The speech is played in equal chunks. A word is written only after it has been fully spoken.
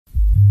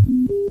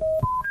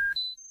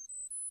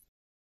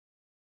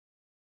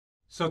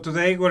So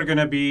today we're going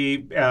to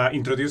be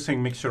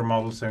introducing mixture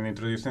models and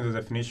introducing the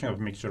definition of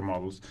mixture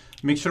models.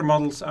 Mixture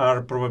models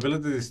are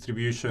probability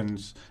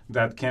distributions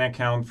that can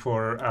account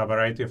for a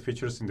variety of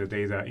features in the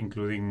data,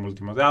 including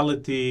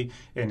multimodality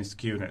and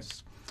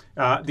skewness.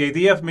 The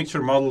idea of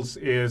mixture models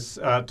is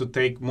to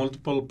take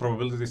multiple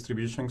probability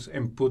distributions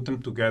and put them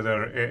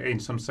together in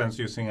some sense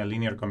using a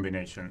linear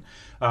combination.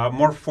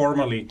 More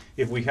formally,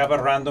 if we have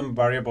a random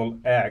variable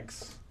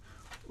x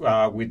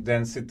with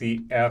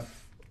density f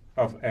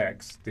of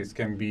x, this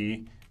can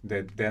be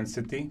the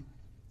density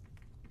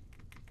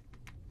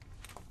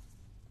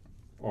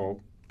or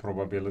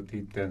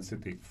probability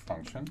density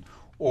function,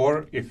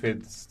 or if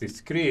it's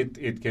discrete,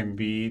 it can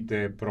be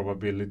the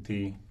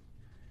probability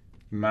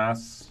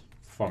mass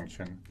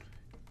function,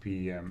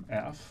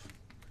 PMF.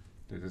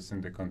 This is in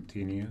the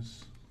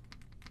continuous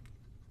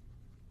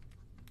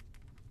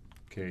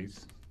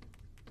case,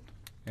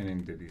 and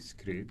in the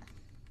discrete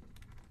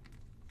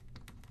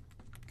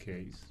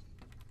case.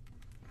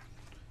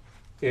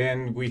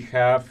 And we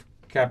have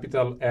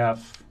capital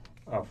F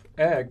of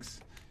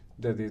x,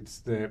 that it's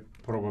the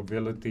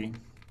probability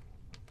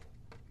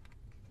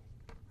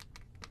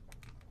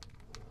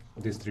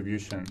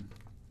distribution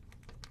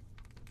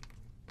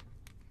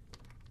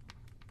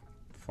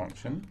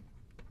function.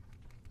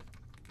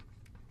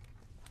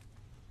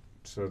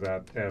 So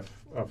that f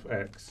of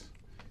x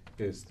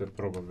is the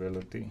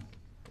probability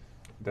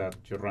that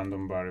your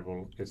random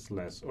variable is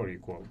less or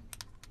equal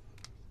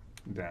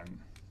than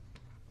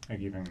a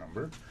given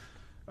number.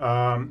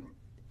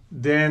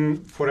 Then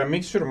for a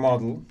mixture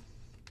model,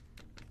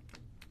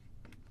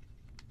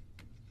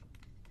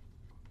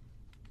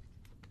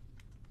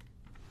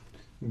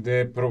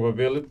 the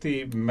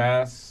probability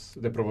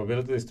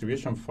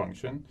distribution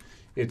function,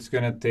 it's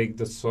going to take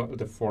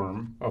the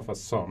form of a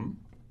sum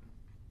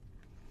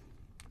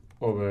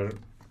over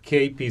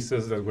k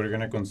pieces that we're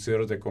going to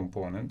consider the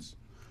components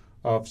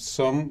of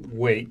some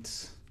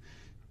weights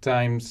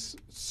times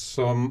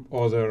some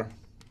other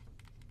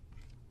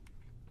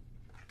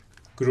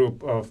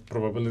group of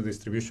probability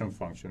distribution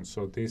functions.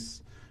 So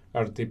these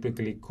are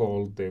typically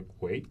called the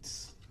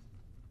weights,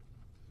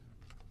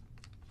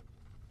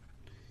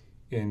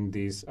 and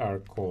these are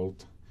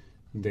called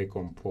the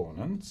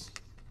components.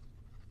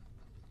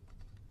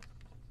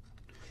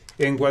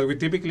 And what we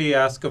typically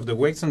ask of the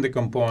weights and the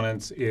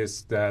components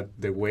is that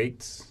the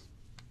weights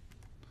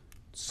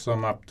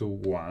sum up to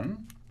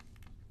 1,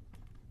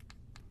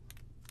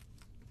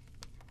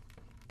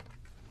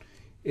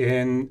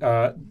 and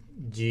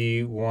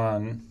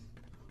G1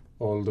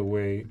 all the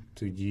way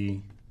to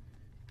G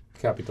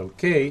capital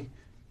K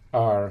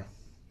are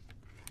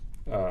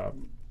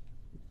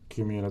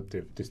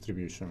cumulative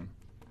distribution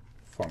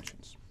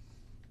functions.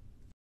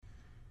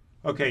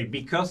 Okay,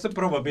 because the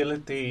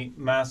probability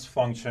mass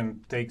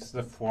function takes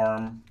the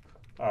form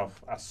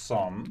of a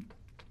sum,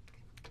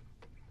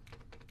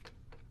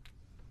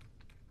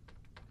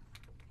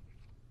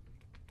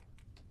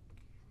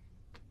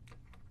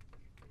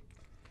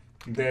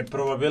 the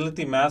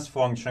probability mass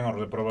function or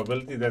the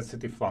probability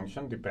density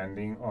function,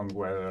 depending on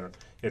whether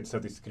it's a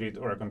discrete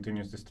or a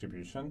continuous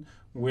distribution,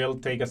 will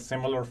take a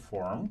similar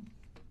form.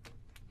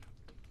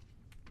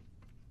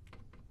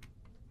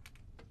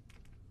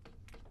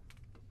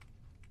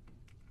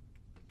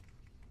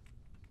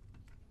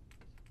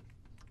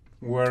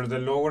 Where the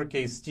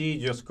lowercase g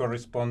just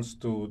corresponds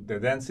to the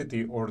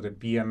density or the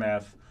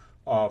PMF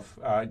of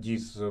G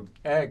sub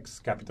x,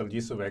 capital G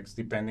sub x,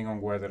 depending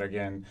on whether,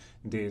 again,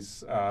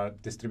 this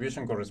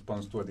distribution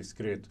corresponds to a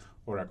discrete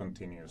or a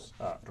continuous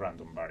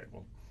random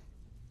variable.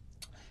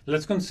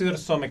 Let's consider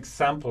some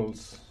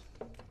examples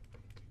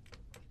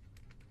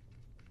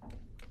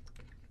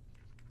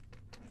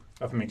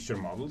of mixture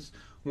models.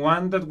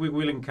 One that we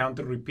will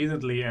encounter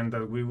repeatedly and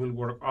that we will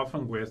work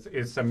often with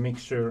is a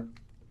mixture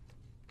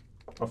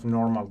of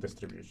normal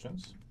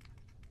distributions.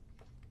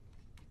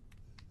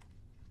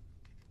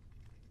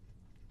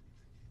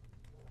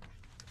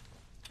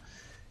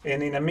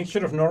 And in a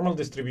mixture of normal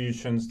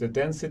distributions, the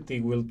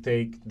density will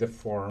take the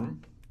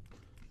form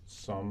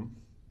sum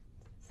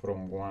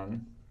from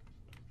 1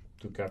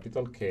 to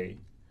capital K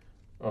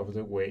of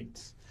the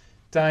weights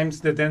times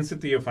the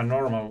density of a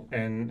normal.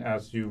 And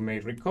as you may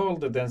recall,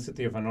 the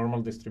density of a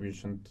normal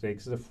distribution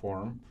takes the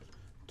form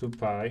 2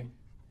 pi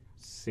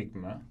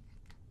sigma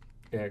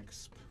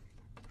exp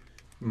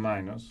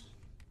minus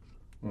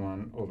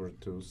 1 over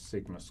 2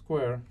 sigma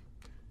square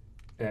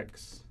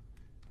x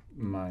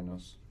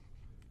minus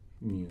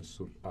mu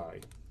sub I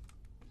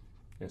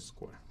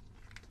square,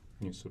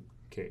 mu sub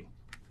k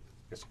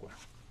square.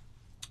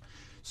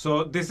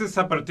 So this is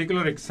a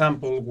particular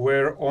example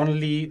where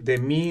only the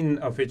mean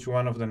of each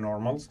one of the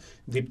normals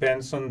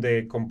depends on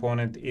the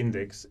component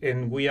index,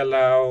 and we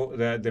allow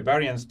the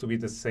variance to be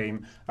the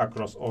same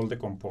across all the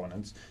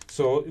components.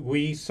 So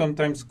we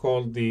sometimes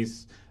call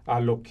this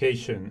a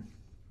location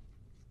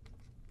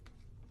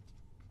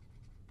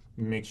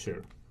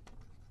mixture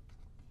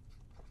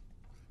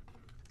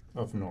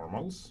of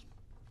normals.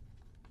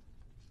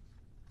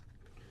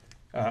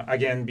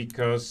 Again,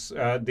 because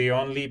the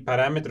only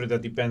parameter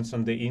that depends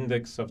on the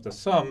index of the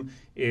sum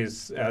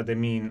is the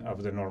mean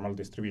of the normal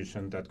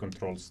distribution that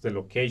controls the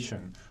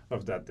location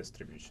of that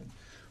distribution.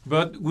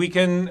 But we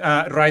can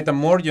write a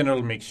more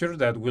general mixture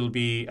that will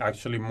be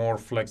actually more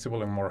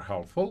flexible and more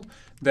helpful,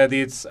 that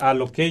it's a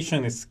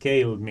location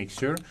scale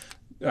mixture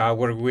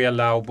where we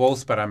allow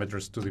both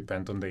parameters to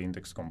depend on the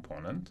index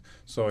component.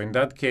 So in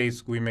that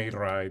case, we may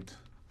write,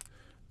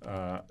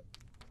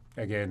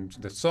 again,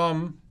 the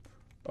sum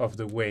of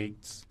the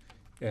weights,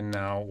 and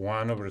now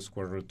 1 over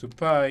square root 2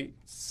 pi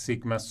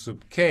sigma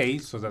sub k,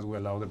 so that we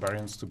allow the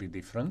variance to be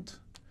different,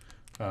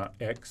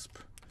 exp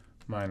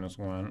minus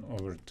 1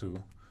 over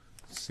 2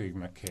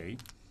 sigma k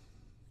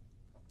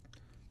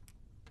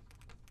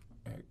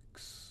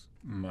x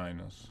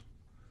minus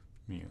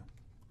mu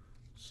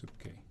sub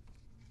k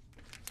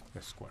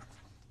square.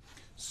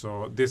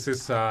 So this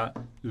is a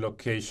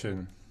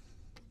location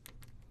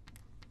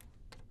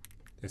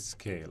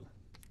scale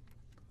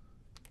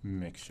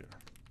mixture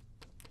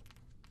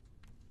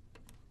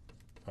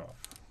of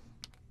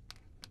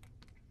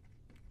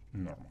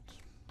normals.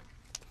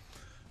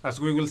 As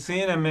we will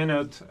see in a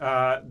minute,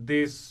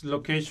 this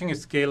location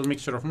scale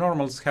mixture of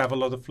normals have a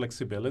lot of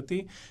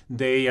flexibility.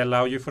 They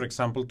allow you, for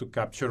example, to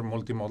capture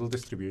multimodal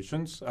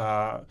distributions.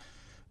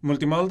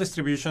 Multimodal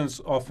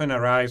distributions often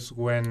arise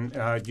when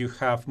you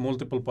have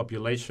multiple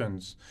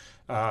populations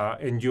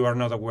and you are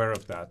not aware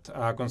of that.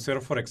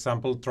 Consider, for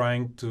example,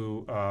 trying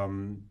to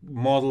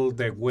model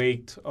the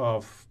weight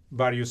of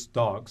various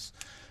dogs.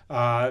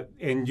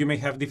 And you may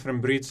have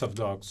different breeds of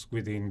dogs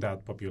within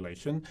that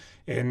population.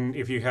 And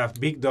if you have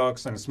big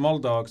dogs and small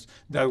dogs,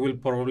 that will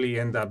probably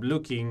end up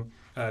looking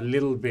a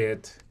little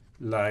bit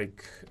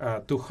like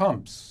two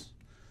humps.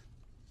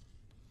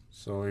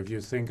 So if you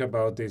think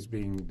about this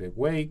being the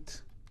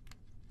weight,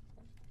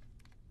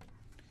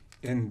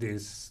 and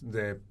this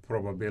the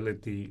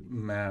probability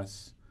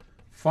mass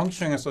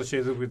function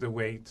associated with the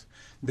weight,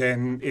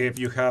 then if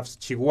you have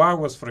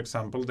Chihuahuas, for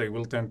example, they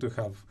will tend to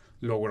have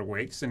lower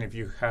weights, and if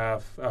you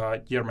have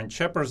German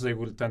Shepherds, they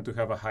will tend to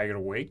have a higher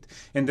weight,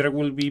 and there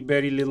will be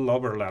very little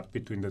overlap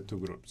between the two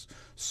groups.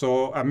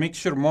 So a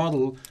mixture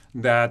model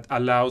that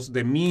allows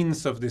the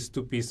means of these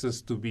two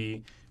pieces to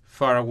be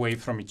far away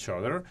from each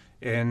other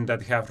and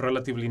that have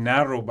relatively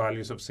narrow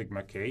values of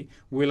sigma k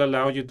will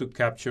allow you to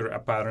capture a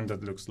pattern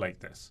that looks like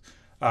this.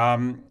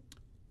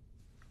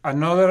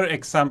 Another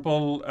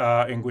example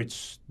in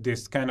which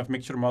this kind of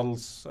mixture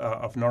models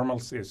of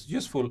normals is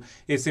useful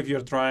is if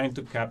you're trying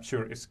to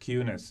capture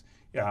skewness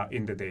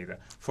in the data.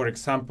 For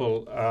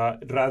example,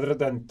 rather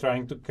than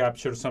trying to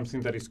capture something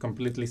that is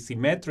completely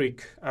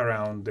symmetric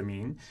around the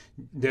mean,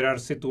 there are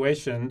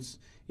situations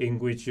in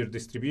which your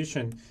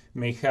distribution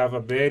may have a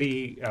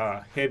very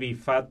heavy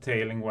fat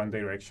tail in one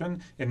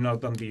direction and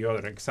not on the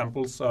other.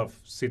 Examples of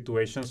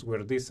situations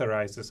where this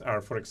arises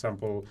are, for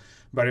example,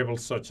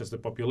 variables such as the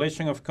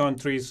population of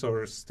countries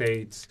or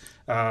states,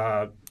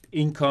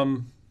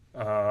 income,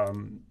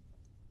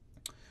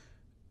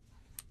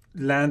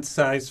 land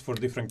size for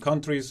different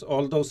countries.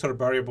 All those are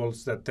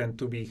variables that tend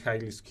to be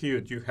highly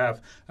skewed. You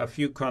have a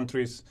few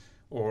countries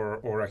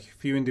or a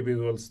few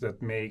individuals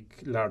that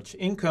make large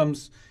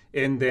incomes,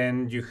 and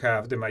then you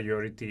have the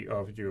majority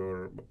of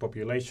your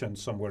population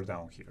somewhere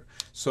down here.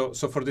 So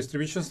for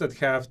distributions that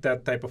have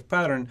that type of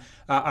pattern,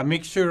 a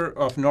mixture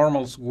of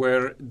normals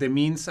where the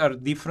means are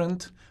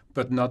different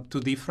but not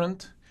too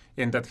different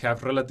and that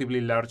have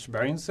relatively large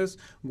variances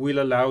will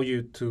allow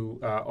you to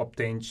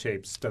obtain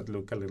shapes that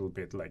look a little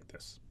bit like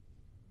this.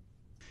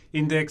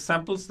 In the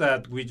examples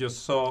that we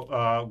just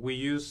saw, we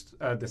used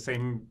the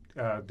same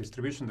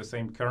distribution, the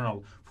same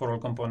kernel for all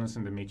components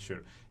in the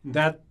mixture.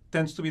 That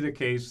tends to be the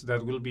case.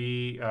 That will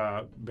be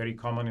very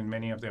common in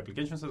many of the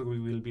applications that we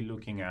will be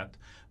looking at.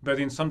 But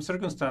in some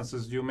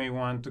circumstances, you may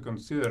want to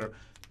consider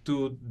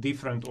two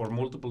different or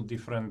multiple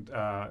different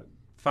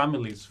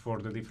families for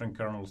the different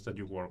kernels that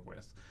you work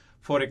with.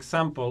 For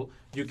example,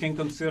 you can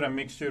consider a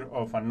mixture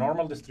of a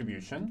normal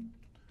distribution,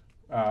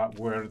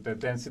 where the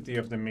density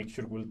of the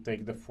mixture will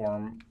take the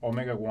form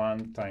omega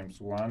 1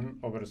 times 1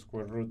 over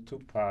square root 2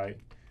 pi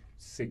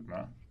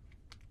sigma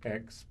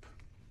exp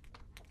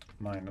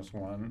minus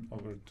 1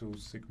 over 2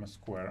 sigma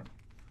square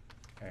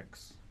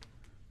x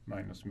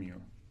minus mu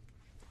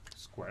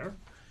square,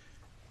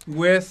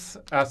 with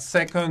a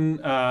second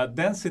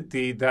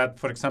density that,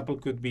 for example,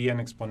 could be an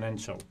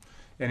exponential.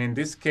 And in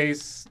this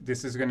case,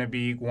 this is going to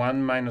be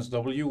 1 minus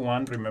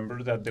w1.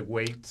 Remember that the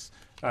weights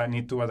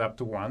need to adapt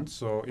to 1.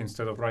 So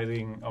instead of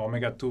writing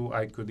omega 2,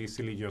 I could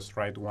easily just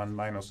write 1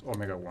 minus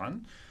omega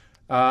 1.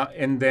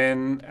 And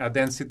then a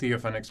density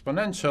of an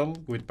exponential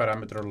with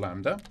parameter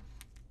lambda.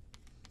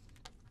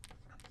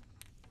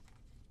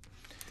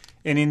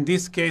 And in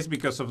this case,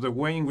 because of the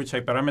way in which I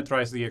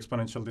parameterize the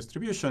exponential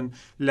distribution,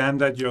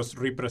 lambda just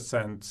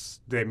represents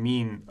the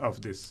mean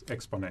of this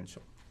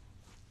exponential.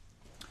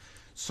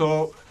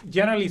 So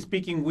generally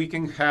speaking, we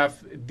can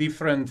have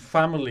different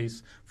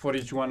families for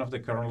each one of the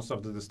kernels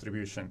of the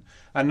distribution.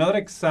 Another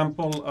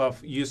example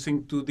of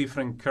using two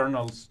different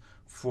kernels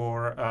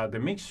for the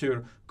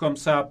mixture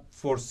comes up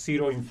for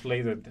zero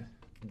inflated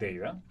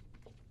data.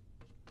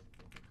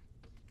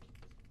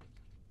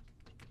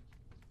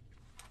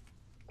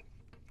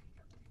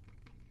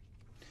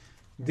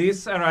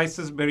 This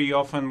arises very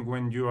often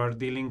when you are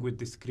dealing with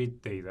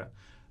discrete data.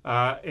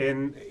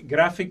 And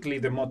graphically,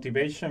 the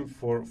motivation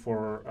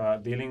for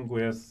dealing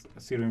with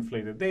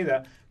zero-inflated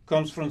data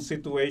comes from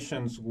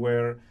situations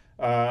where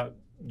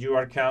you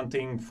are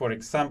counting, for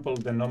example,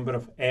 the number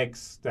of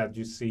eggs that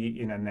you see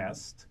in a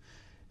nest.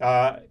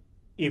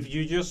 If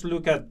you just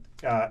look at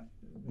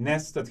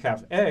nests that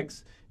have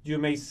eggs, you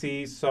may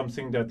see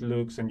something that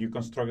looks, and you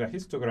construct a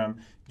histogram,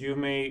 you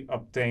may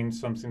obtain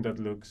something that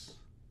looks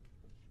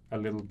a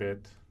little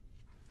bit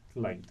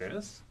like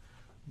this.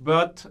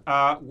 But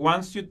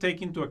once you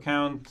take into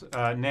account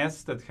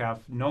nests that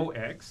have no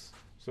eggs,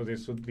 so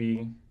this would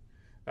be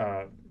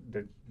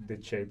the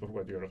shape of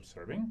what you're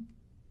observing.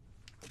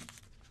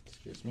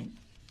 Excuse me.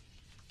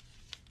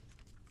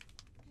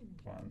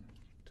 1,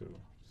 2,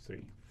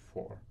 3,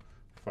 4,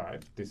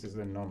 5. This is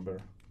the number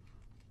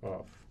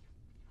of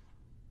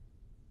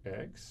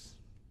eggs.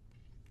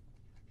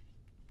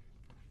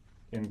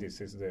 And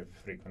this is the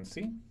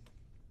frequency.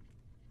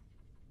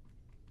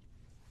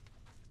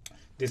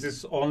 This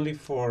is only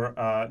for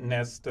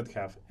nests that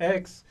have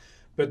eggs,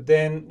 but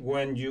then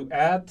when you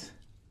add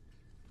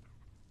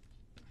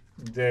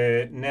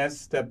the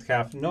nests that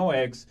have no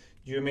eggs,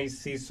 you may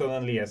see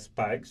suddenly a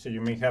spike. So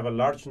you may have a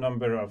large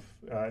number of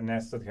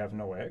nests that have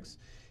no eggs,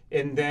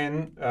 and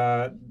then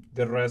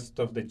the rest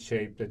of the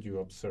shape that you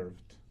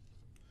observed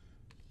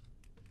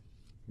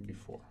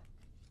before.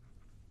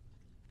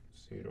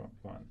 0,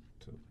 1,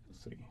 2,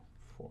 3,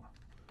 4,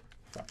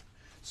 5.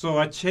 So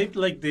a shape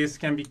like this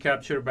can be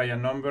captured by a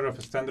number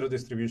of standard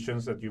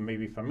distributions that you may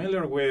be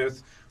familiar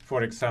with.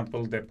 For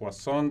example, the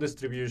Poisson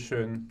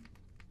distribution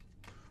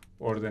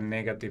or the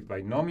negative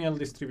binomial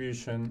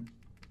distribution.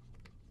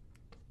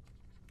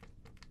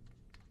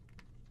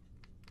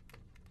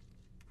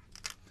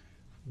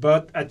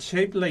 But a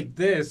shape like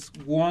this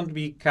won't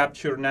be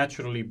captured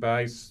naturally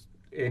by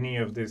any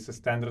of these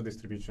standard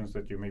distributions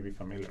that you may be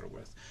familiar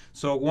with.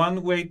 So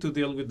one way to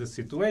deal with the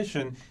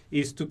situation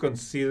is to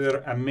consider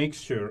a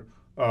mixture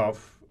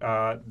of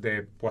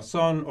the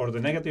Poisson or the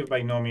negative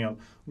binomial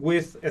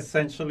with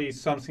essentially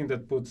something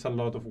that puts a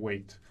lot of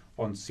weight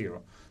on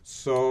 0.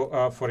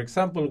 So for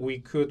example, we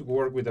could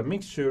work with a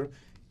mixture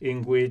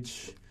in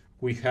which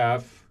we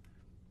have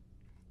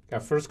a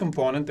first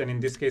component, and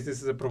in this case,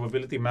 this is a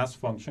probability mass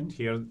function.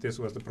 Here, this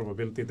was the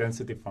probability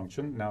density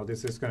function. Now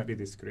this is going to be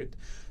discrete.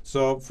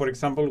 So for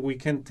example, we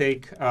can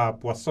take a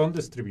Poisson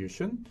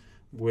distribution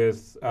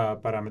with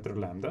parameter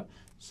lambda.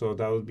 So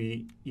that would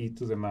be e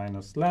to the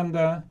minus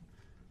lambda,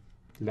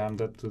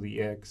 lambda to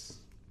the x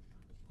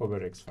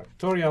over x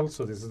factorial.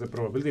 So this is the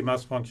probability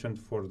mass function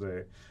for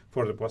the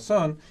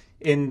Poisson,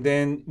 and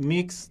then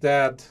mix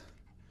that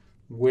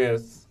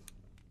with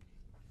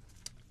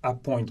a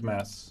point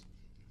mass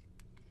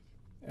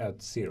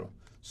at 0.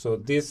 So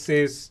this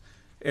is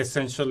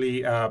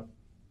essentially a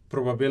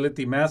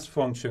probability mass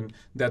function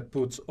that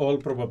puts all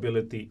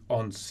probability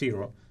on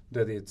 0,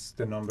 that it's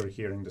the number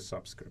here in the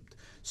subscript.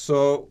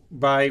 So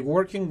by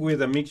working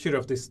with a mixture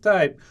of this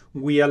type,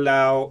 we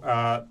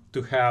allow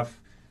to have,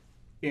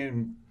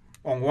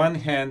 on one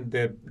hand,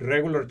 the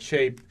regular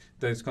shape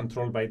that is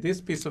controlled by this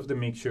piece of the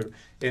mixture,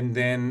 and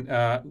then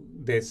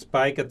the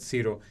spike at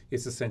 0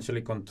 is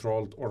essentially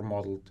controlled or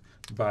modeled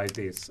by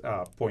this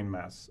point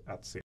mass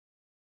at 0.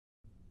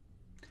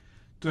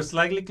 To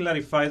slightly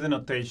clarify the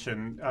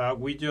notation,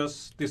 we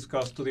just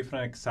discussed two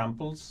different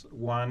examples,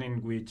 one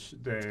in which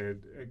the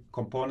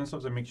components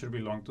of the mixture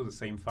belong to the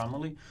same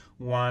family,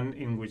 one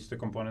in which the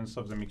components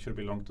of the mixture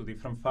belong to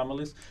different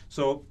families.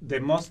 So the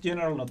most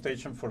general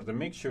notation for the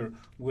mixture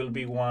will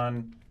be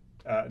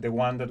the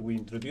one that we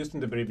introduced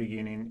in the very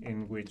beginning,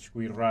 in which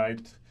we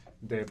write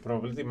the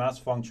probability mass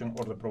function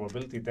or the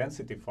probability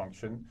density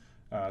function,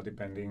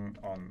 depending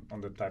on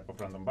the type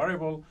of random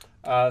variable,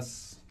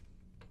 as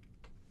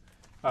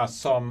a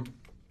sum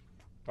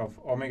of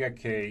omega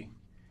k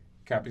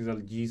capital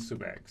G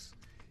sub x.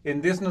 In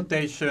this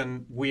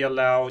notation, we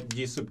allow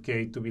G sub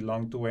k to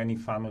belong to any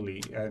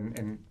family,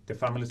 and the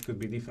families could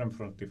be different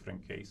from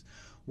different k's.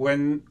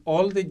 When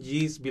all the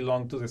G's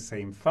belong to the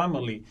same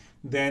family,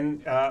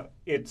 then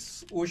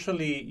it's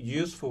usually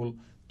useful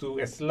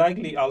to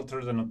slightly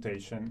alter the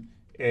notation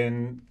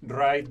and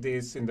write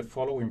this in the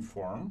following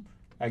form.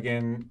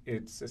 Again,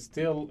 it's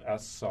still a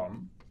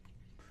sum,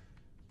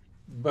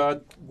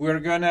 but we're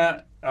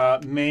gonna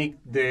make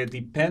the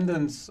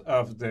dependence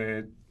of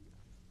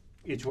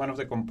each one of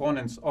the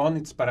components on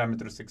its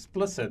parameters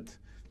explicit,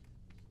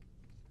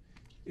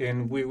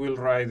 and we will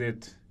write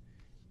it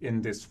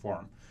in this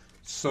form.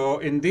 So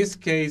in this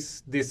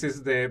case, this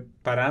is the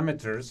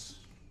parameters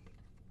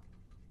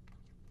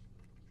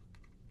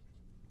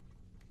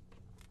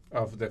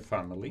of the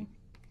family.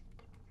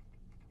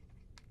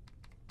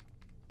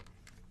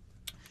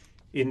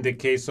 In the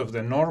case of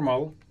the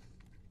normal,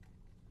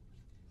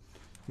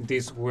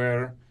 these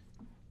were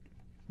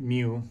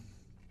mu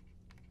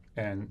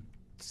and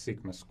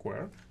sigma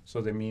square, so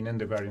the mean and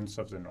the variance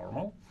of the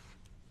normal.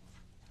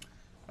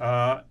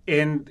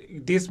 And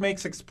this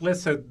makes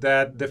explicit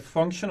that the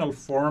functional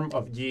form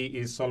of g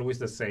is always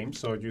the same.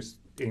 So just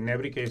in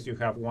every case, you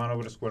have 1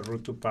 over square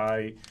root 2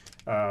 pi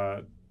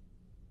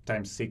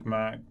times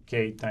sigma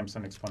k times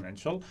an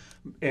exponential.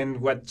 And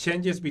what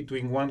changes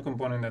between one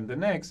component and the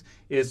next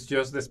is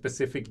just the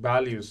specific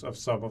values of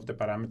some of the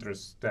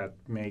parameters that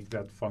make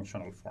that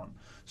functional form.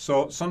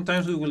 So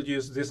sometimes we will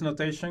use this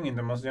notation in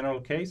the most general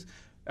case.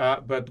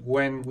 But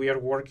when we are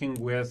working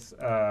with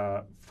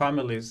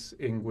families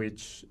in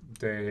which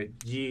the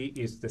g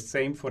is the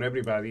same for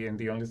everybody and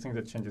the only thing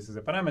that changes is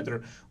the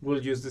parameter,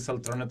 we'll use this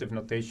alternative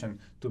notation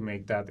to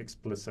make that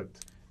explicit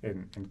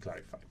and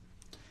clarify.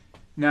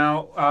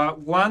 Now,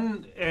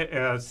 one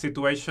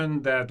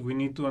situation that we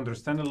need to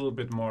understand a little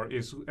bit more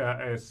is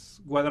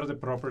what are the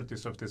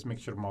properties of these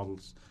mixture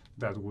models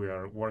that we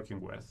are working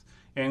with.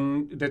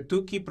 And the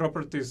two key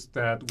properties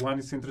that one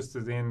is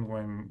interested in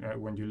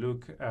when you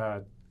look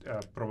at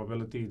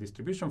probability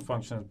distribution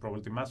functions,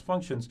 probability mass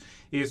functions,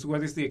 is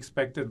what is the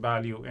expected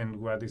value and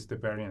what is the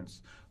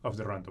variance of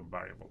the random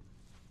variable.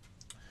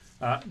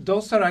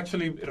 Those are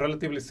actually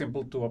relatively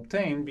simple to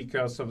obtain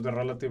because of the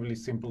relatively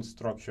simple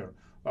structure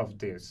of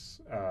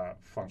these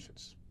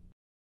functions.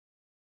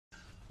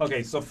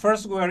 Okay, so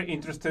first we are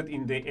interested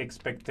in the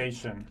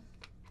expectation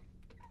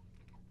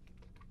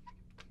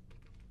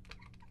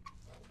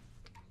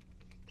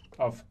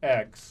of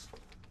x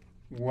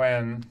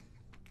when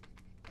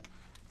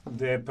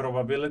the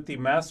probability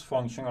mass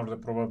function or the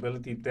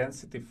probability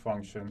density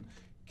function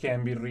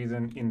can be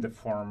written in the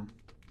form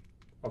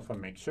of a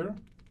mixture.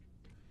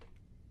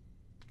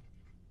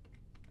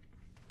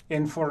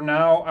 And for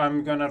now,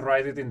 I'm going to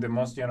write it in the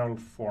most general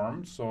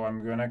form. So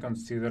I'm going to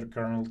consider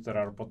kernels that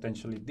are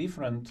potentially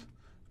different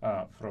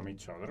from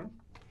each other.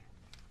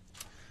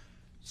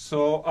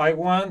 So I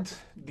want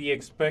the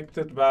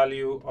expected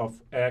value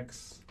of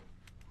x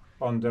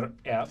under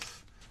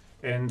f.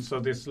 And so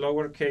this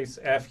lowercase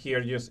f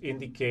here just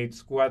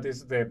indicates what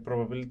is the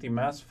probability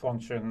mass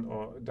function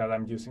that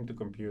I'm using to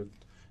compute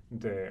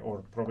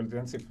or probability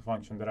density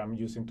function that I'm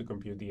using to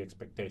compute the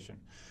expectation.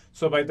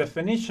 So by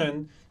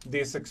definition,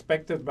 this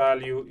expected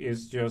value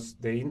is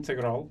just the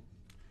integral,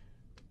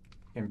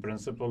 in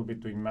principle,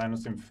 between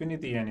minus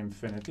infinity and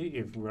infinity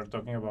if we're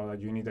talking about a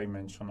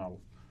unidimensional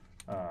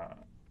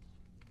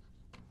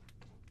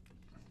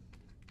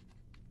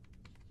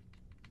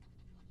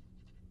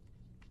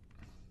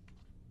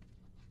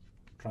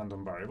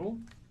random variable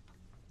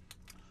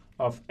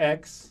of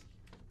x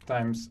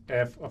times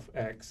f of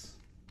x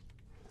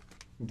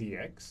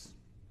dx.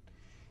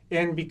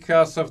 And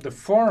because of the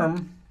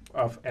form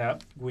of f,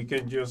 we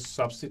can just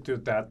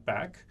substitute that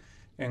back.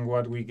 And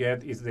what we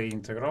get is the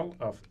integral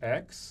of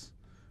x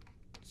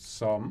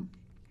sum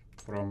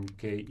from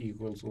k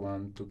equals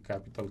 1 to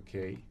capital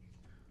K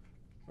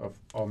of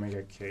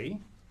omega k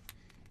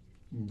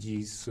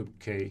g sub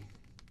k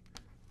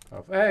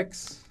of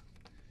x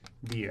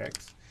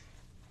dx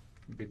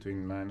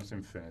between minus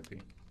infinity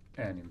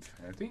and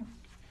infinity.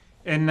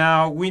 And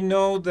now we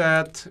know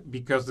that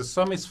because the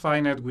sum is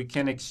finite, we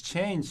can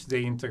exchange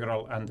the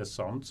integral and the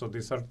sum. So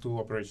these are two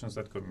operations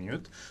that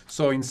commute.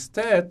 So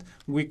instead,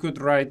 we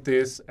could write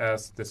this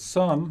as the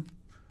sum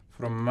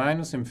from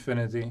minus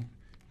infinity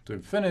to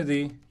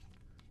infinity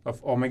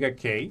of omega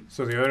k.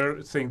 So the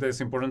other thing that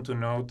is important to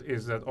note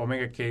is that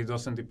omega k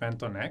doesn't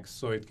depend on x,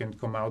 so it can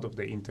come out of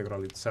the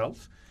integral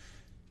itself.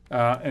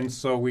 And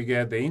so we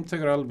get the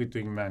integral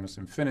between minus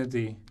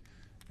infinity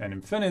and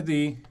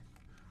infinity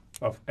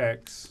of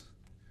x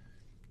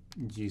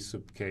g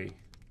sub k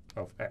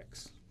of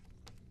x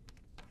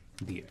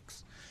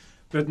dx.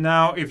 But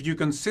now, if you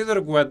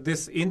consider what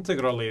this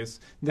integral is,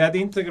 that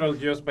integral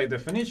just by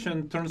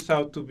definition turns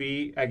out to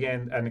be,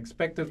 again, an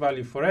expected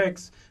value for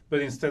x,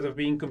 but instead of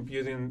being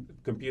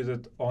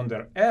computed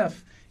under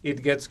f,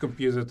 it gets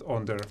computed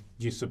under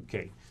g sub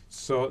k.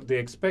 So the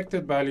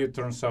expected value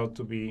turns out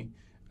to be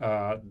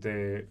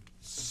the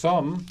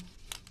sum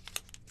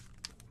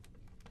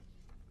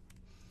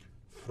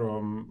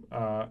from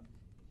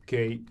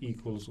k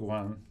equals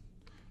 1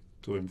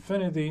 to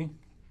infinity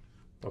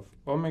of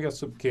omega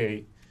sub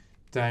k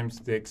times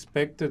the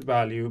expected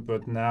value,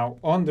 but now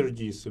under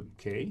g sub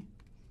k,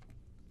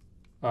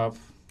 of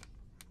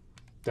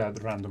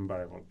that random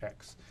variable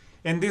x.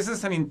 And this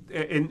is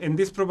and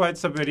this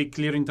provides a very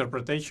clear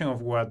interpretation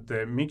of what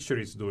the mixture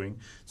is doing.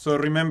 So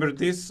remember,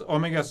 these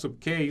omega sub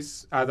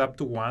k's add up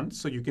to 1,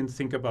 so you can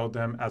think about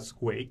them as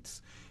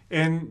weights.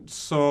 And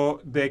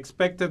so the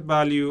expected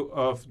value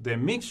of the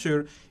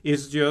mixture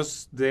is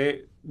just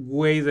the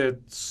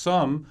weighted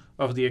sum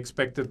of the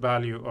expected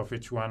value of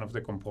each one of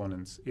the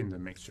components in the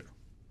mixture.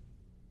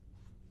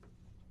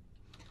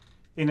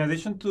 In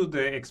addition to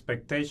the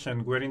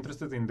expectation, we're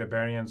interested in the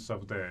variance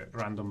of the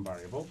random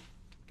variable.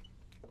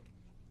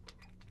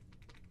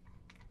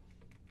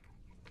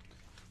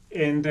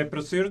 And the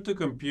procedure to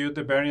compute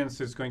the variance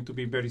is going to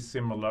be very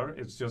similar.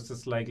 It's just a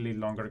slightly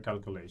longer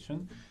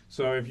calculation.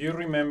 So if you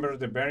remember,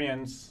 the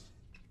variance,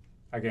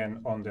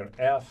 again, under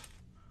f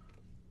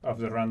of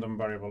the random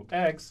variable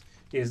x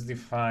is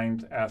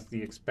defined as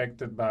the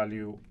expected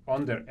value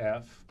under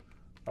f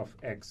of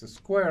x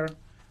squared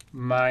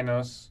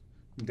minus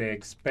the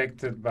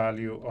expected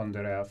value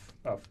under f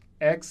of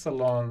x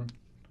alone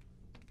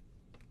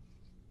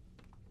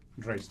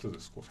raised to the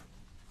square.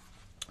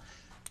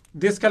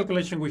 This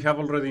calculation we have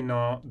already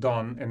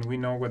done, and we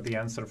know what the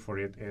answer for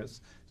it is.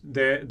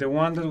 The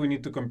one that we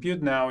need to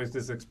compute now is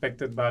this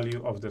expected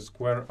value of the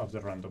square of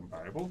the random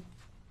variable.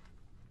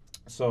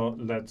 So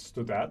let's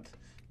do that.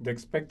 The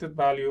expected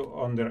value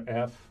under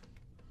f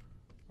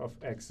of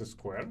x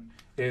squared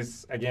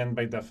is, again,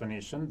 by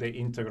definition, the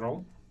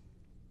integral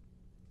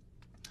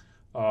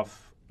of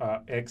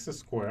x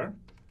squared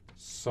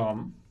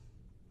sum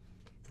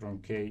from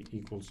k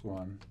equals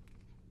 1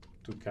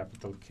 to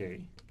capital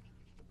K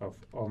of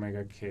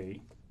omega k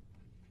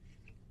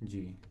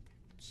g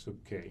sub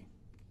k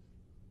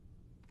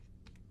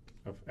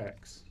of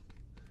x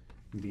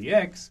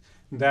dx,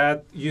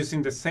 that,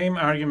 using the same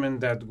argument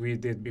that we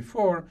did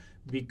before,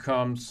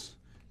 becomes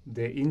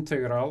the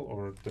integral,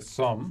 or the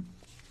sum,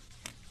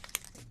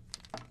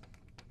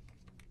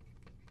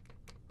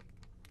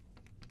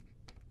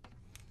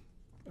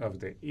 of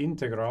the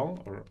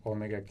integral, or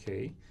omega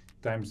k,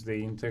 times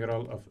the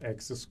integral of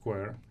x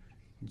squared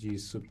g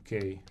sub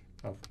k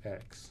of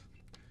x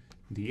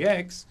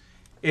dx.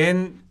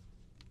 And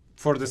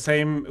for the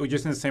same,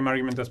 using the same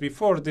argument as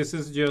before, this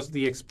is just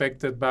the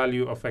expected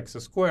value of x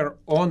squared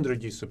under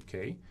g sub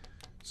k.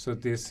 So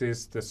this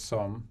is the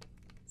sum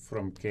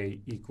from k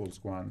equals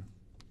 1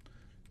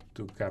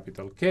 to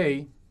capital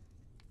K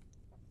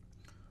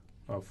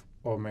of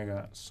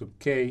omega sub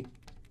k,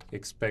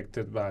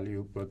 expected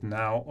value, but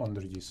now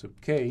under g sub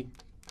k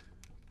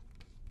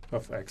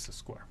of x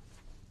squared.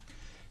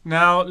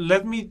 Now,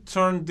 let me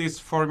turn this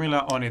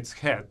formula on its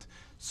head.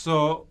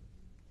 So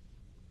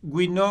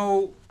we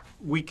know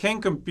we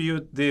can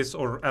compute this,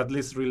 or at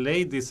least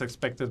relate this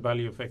expected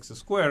value of x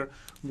squared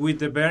with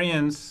the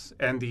variance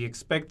and the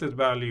expected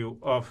value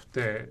of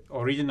the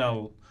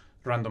original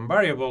random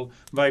variable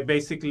by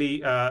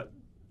basically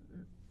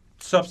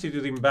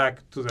substituting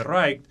back to the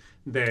right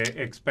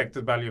the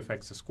expected value of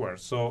x squared.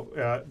 So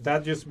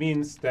that just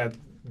means that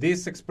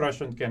this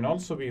expression can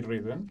also be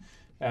written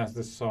as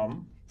the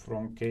sum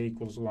from k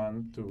equals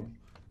 1 to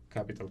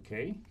capital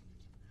K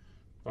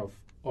of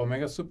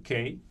omega sub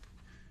k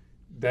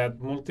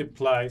that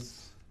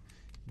multiplies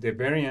the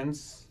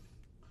variance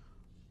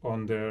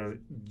under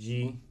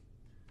g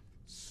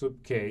sub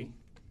k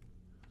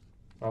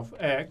of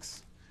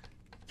x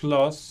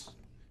plus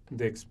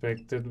the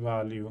expected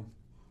value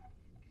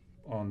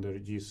under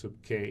g sub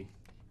k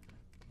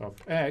of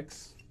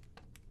x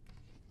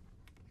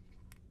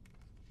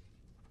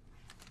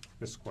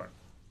squared.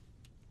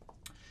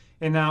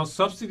 And now,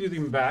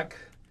 substituting back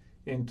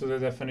into the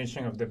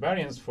definition of the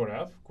variance for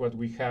f, what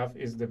we have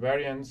is the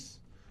variance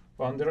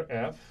under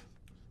f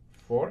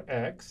for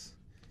x.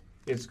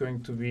 It's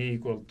going to be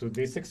equal to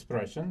this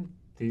expression,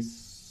 this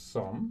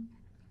sum,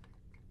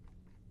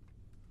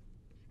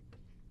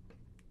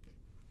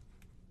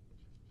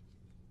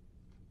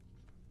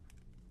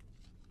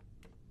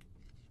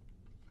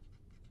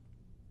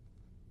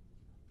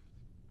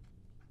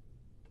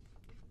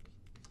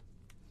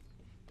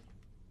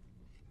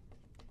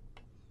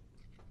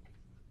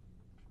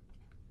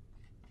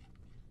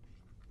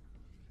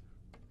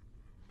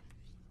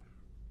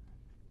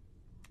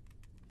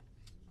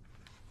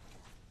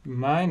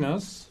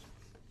 minus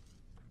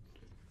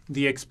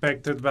the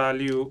expected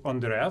value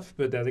under f,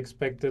 but that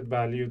expected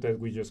value that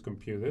we just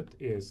computed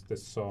is the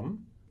sum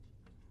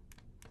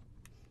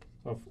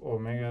of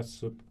omega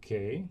sub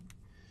k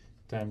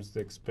times the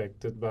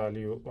expected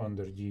value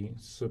under g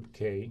sub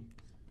k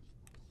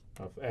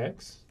of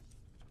x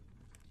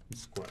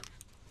squared.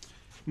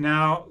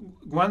 Now,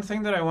 one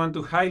thing that I want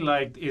to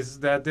highlight is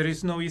that there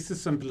is no easy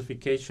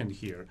simplification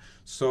here.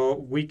 So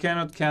we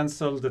cannot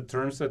cancel the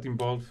terms that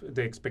involve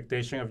the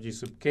expectation of g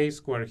sub k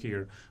squared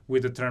here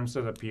with the terms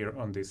that appear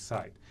on this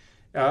side.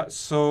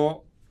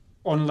 So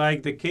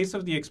unlike the case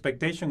of the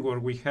expectation, where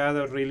we had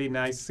a really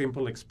nice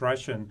simple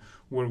expression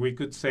where we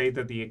could say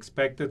that the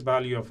expected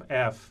value of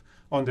f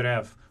under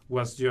f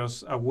was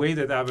just a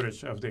weighted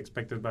average of the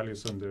expected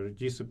values under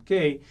g sub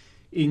k,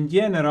 in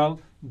general,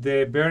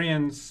 the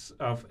variance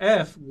of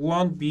f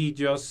won't be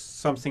just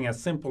something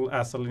as simple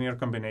as a linear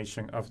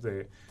combination of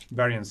the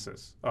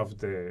variances of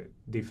the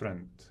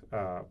different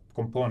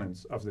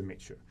components of the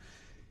mixture.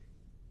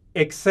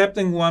 Except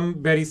in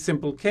one very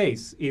simple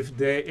case. If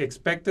the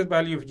expected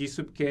value of g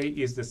sub k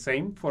is the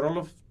same for all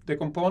of the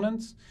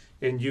components,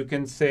 and you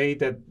can say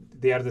that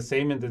they are the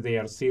same and that they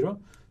are 0.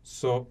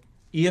 So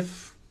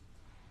if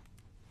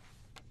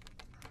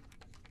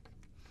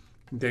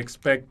the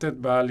expected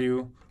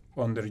value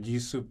under g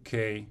sub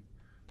k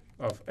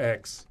of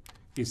x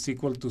is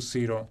equal to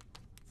 0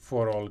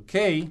 for all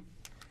k,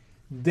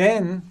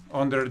 then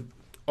under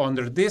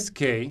this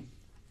k,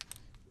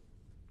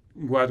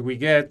 what we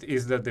get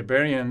is that the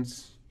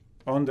variance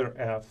under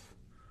f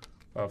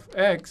of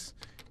x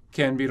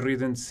can be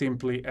written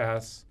simply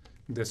as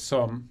the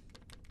sum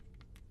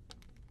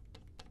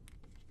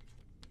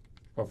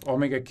of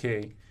omega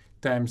k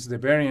times the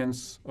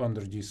variance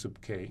under g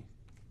sub k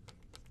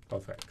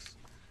of x.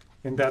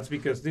 And that's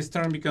because this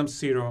term becomes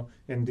 0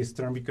 and this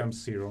term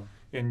becomes 0,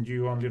 and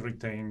you only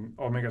retain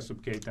omega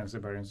sub k times the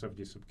variance of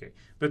g sub k.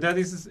 But that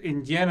is,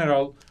 in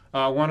general,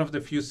 one of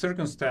the few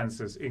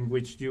circumstances in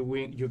which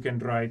you can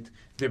write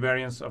the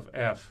variance of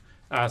f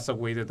as a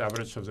weighted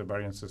average of the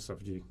variances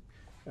of g,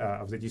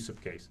 of the g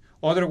sub k's.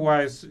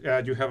 Otherwise,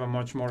 you have a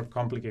much more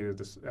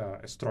complicated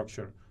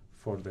structure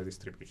for the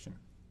distribution.